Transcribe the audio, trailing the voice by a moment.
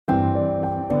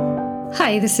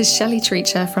Hi, this is Shelley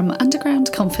Treacher from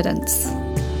Underground Confidence.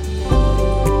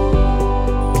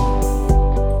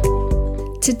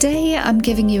 Today I'm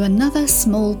giving you another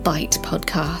small Byte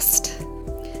podcast.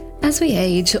 As we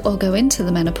age or go into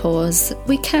the menopause,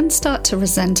 we can start to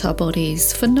resent our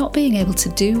bodies for not being able to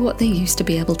do what they used to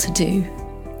be able to do.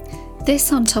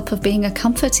 This, on top of being a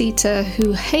comfort eater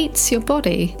who hates your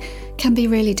body, can be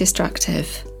really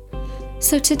destructive.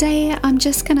 So today I'm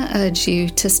just going to urge you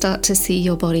to start to see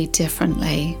your body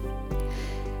differently.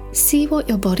 See what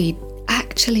your body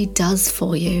actually does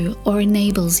for you or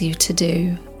enables you to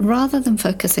do, rather than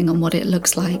focusing on what it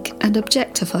looks like and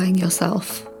objectifying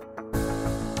yourself.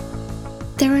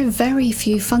 There are very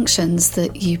few functions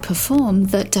that you perform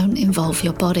that don't involve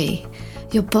your body.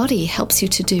 Your body helps you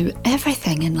to do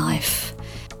everything in life.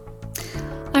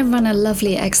 I run a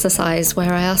lovely exercise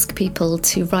where I ask people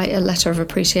to write a letter of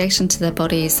appreciation to their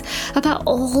bodies about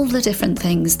all the different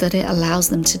things that it allows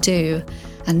them to do.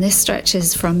 And this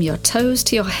stretches from your toes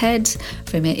to your head,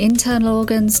 from your internal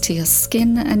organs to your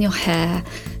skin and your hair,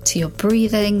 to your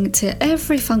breathing, to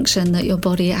every function that your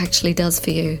body actually does for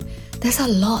you. There's a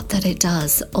lot that it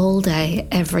does all day,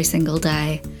 every single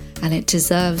day. And it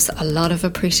deserves a lot of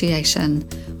appreciation,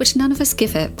 which none of us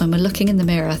give it when we're looking in the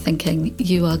mirror thinking,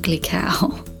 you ugly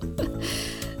cow.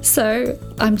 So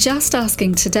I'm just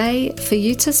asking today for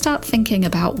you to start thinking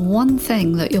about one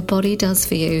thing that your body does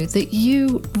for you that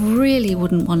you really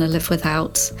wouldn't want to live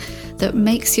without, that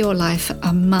makes your life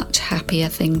a much happier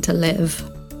thing to live.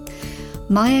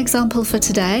 My example for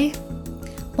today,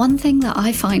 one thing that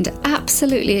I find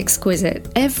absolutely exquisite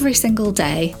every single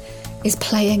day is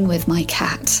playing with my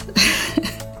cat.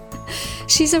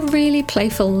 She's a really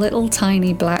playful little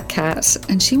tiny black cat,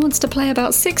 and she wants to play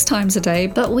about 6 times a day,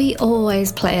 but we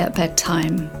always play at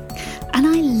bedtime. And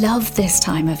I love this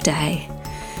time of day.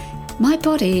 My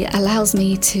body allows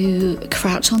me to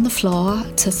crouch on the floor,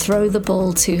 to throw the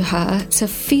ball to her, to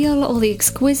feel all the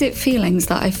exquisite feelings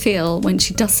that I feel when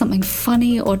she does something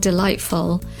funny or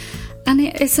delightful. And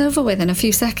it's over with in a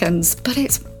few seconds, but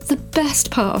it's the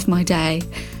best part of my day.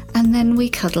 And then we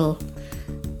cuddle,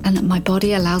 and my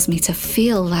body allows me to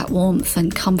feel that warmth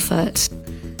and comfort,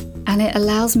 and it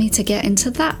allows me to get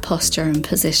into that posture and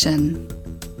position.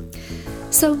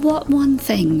 So what one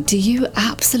thing do you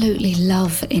absolutely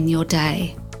love in your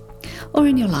day or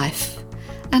in your life,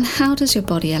 and how does your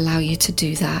body allow you to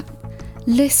do that?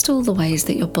 List all the ways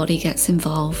that your body gets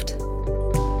involved.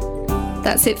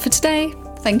 That's it for today.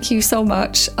 Thank you so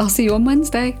much. I'll see you on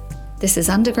Wednesday. This is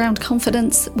Underground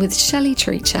Confidence with Shelley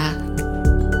Treacher.